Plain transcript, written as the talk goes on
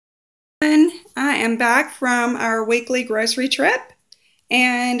I am back from our weekly grocery trip,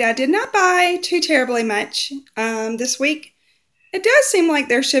 and I did not buy too terribly much this week. It does seem like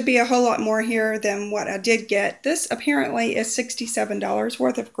there should be a whole lot more here than what I did get. This apparently is $67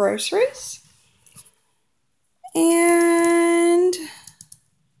 worth of groceries. And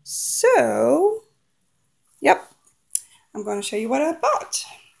so, yep, I'm going to show you what I bought.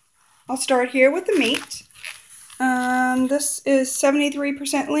 I'll start here with the meat. This is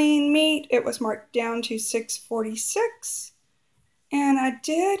 73% lean meat. It was marked down to $6.46. And I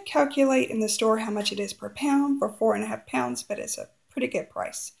did calculate in the store how much it is per pound for 4.5 pounds, but it's a pretty good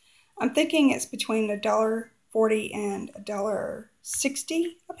price. I'm thinking it's between $1.40 and $1.60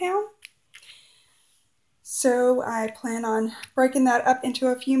 a pound. So I plan on breaking that up into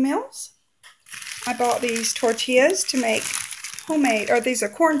a few meals. I bought these tortillas to make homemade, or these are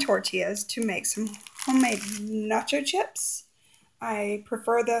corn tortillas to make some homemade nacho chips. I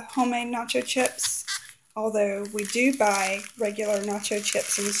prefer the homemade nacho chips, although we do buy regular nacho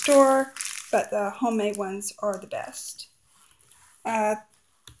chips in the store, but the homemade ones are the best. A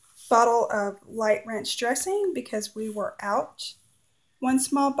bottle of light ranch dressing because we were out. One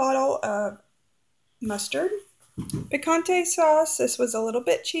small bottle of mustard. Picante sauce. This was a little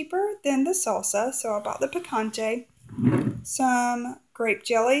bit cheaper than the salsa, so I bought the picante. Some grape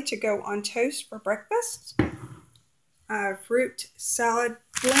jelly to go on toast for breakfast. Fruit salad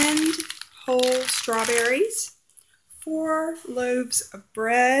blend, whole strawberries, 4 loaves of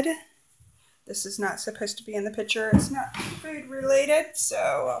bread. This is not supposed to be in the picture. It's not food related, so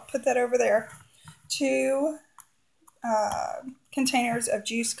I'll put that over there. 2 containers of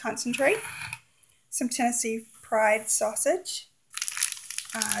juice concentrate, some Tennessee Pride sausage,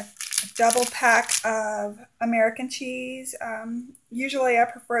 a double pack of American cheese. Usually I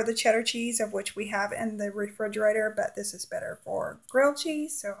prefer the cheddar cheese, of which we have in the refrigerator, but this is better for grilled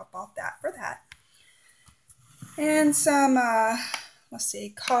cheese, so I bought that for that. And some, let's see,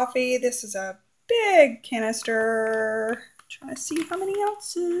 coffee. This is a big canister. I'm trying to see how many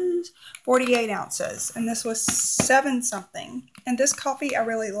ounces. 48 ounces, and this was 7 something. And this coffee I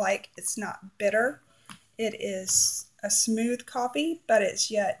really like. It's not bitter. It is a smooth coffee, but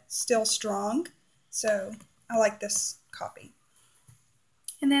it's yet still strong. So I like this coffee.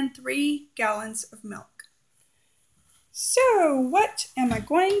 And then 3 gallons of milk. So what am I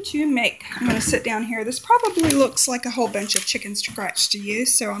going to make? I'm going to sit down here. This probably looks like a whole bunch of chicken scratch to you,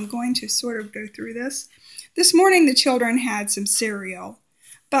 so I'm going to sort of go through this. This morning the children had some cereal,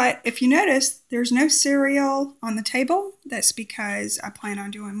 but if you notice, there's no cereal on the table. That's because I plan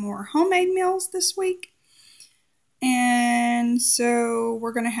on doing more homemade meals this week. And so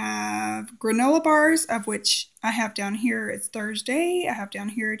we're going to have granola bars, of which I have down here. It's Thursday. I have down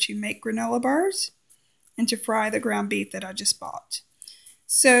here to make granola bars and to fry the ground beef that I just bought.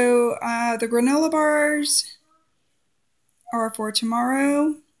 So the granola bars are for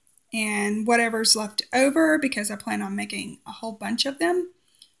tomorrow, and whatever's left over, because I plan on making a whole bunch of them,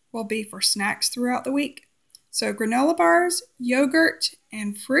 will be for snacks throughout the week. So granola bars, yogurt,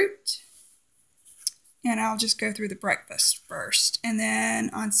 and fruit. And I'll just go through the breakfast first. And then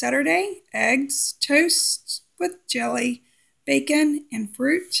on Saturday, eggs, toast with jelly, bacon, and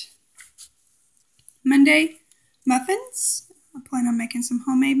fruit. Monday, muffins. I plan on making some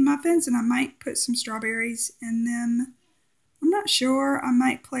homemade muffins, and I might put some strawberries in them. I'm not sure. I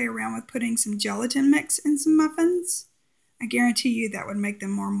might play around with putting some gelatin mix in some muffins. I guarantee you that would make them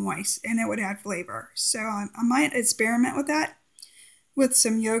more moist, and it would add flavor. So I might experiment with that. With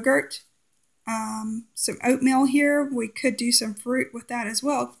some yogurt. Some oatmeal here. We could do some fruit with that as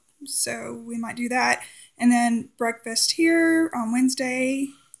well, so we might do that. And then breakfast here on Wednesday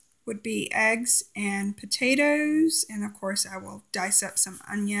would be eggs and potatoes, and of course I will dice up some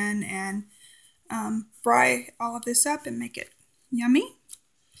onion and fry all of this up and make it yummy.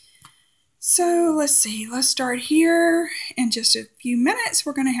 So let's see, let's start here. In just a few minutes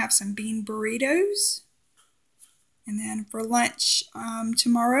we're going to have some bean burritos. And then for lunch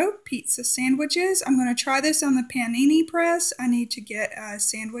tomorrow, pizza sandwiches. I'm going to try this on the panini press. I need to get a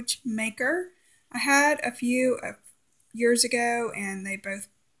sandwich maker. I had a few years ago and they both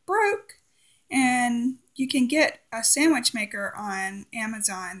broke. And you can get a sandwich maker on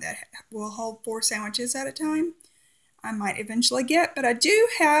Amazon that will hold 4 sandwiches at a time. I might eventually get, but I do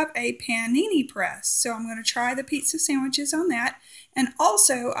have a panini press. So I'm going to try the pizza sandwiches on that. And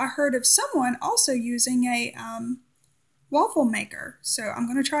also, I heard of someone also using a waffle maker, so I'm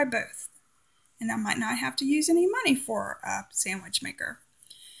going to try both, and I might not have to use any money for a sandwich maker.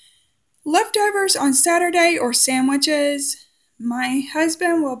 Leftovers on Saturday or sandwiches, My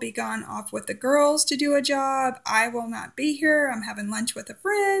husband will be gone off with the girls to do a job. I will not be here. I'm having lunch with a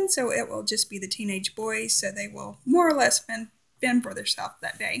friend, so it will just be the teenage boys, so they will more or less fend for themselves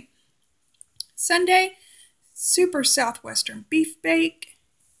that day. Sunday, super southwestern beef bake.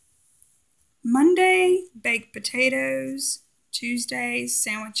 Monday, baked potatoes. Tuesday,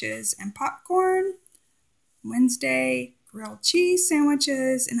 sandwiches and popcorn. Wednesday, grilled cheese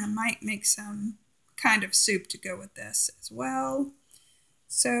sandwiches, and I might make some kind of soup to go with this as well.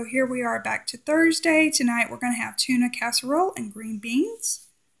 So here we are back to Thursday. Tonight we're going to have tuna casserole and green beans.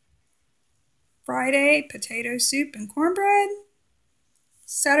 Friday, potato soup and cornbread.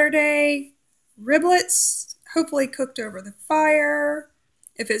 Saturday, riblets, hopefully cooked over the fire.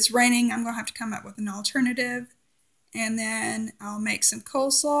 If it's raining, I'm going to have to come up with an alternative. And then I'll make some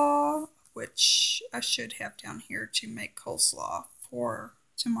coleslaw, which I should have down here to make coleslaw for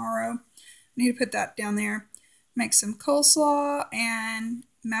tomorrow. I need to put that down there. Make some coleslaw and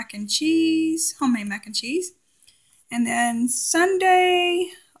mac and cheese, homemade mac and cheese. And then Sunday,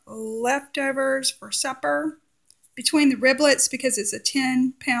 leftovers for supper. Between the riblets, because it's a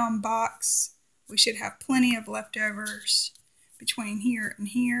 10-pound box, we should have plenty of leftovers between here and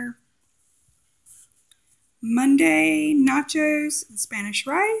here. Monday, nachos and Spanish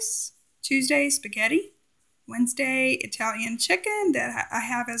rice. Tuesday, spaghetti. Wednesday, Italian chicken that I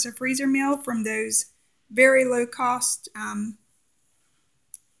have as a freezer meal from those very low-cost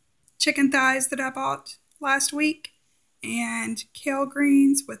chicken thighs that I bought last week. And kale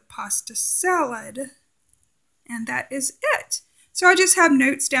greens with pasta salad. And that is it. So I just have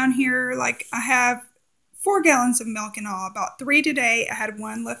notes down here, like I have 4 gallons of milk in all, about 3 today. I had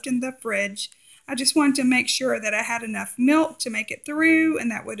 1 left in the fridge. I just wanted to make sure that I had enough milk to make it through, and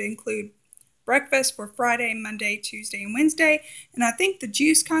that would include breakfast for Friday, Monday, Tuesday, and Wednesday. And I think the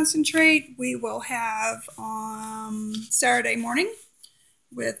juice concentrate we will have on Saturday morning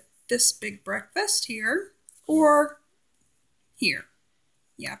with this big breakfast here, or here.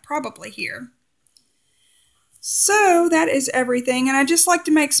 Yeah, probably here. So that is everything, and I just like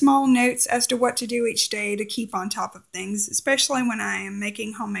to make small notes as to what to do each day to keep on top of things, especially when I am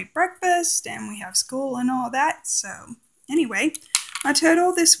making homemade breakfast and we have school and all that. So anyway, my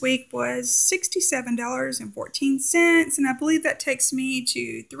total this week was $67.14, and I believe that takes me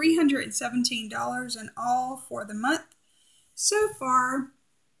to $317 in all for the month so far.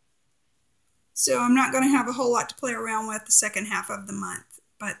 So I'm not going to have a whole lot to play around with the second half of the month.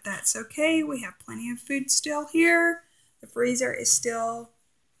 But that's okay. We have plenty of food still here. The freezer is still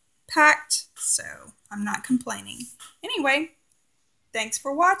packed, so I'm not complaining. Anyway, thanks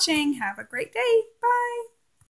for watching. Have a great day. Bye.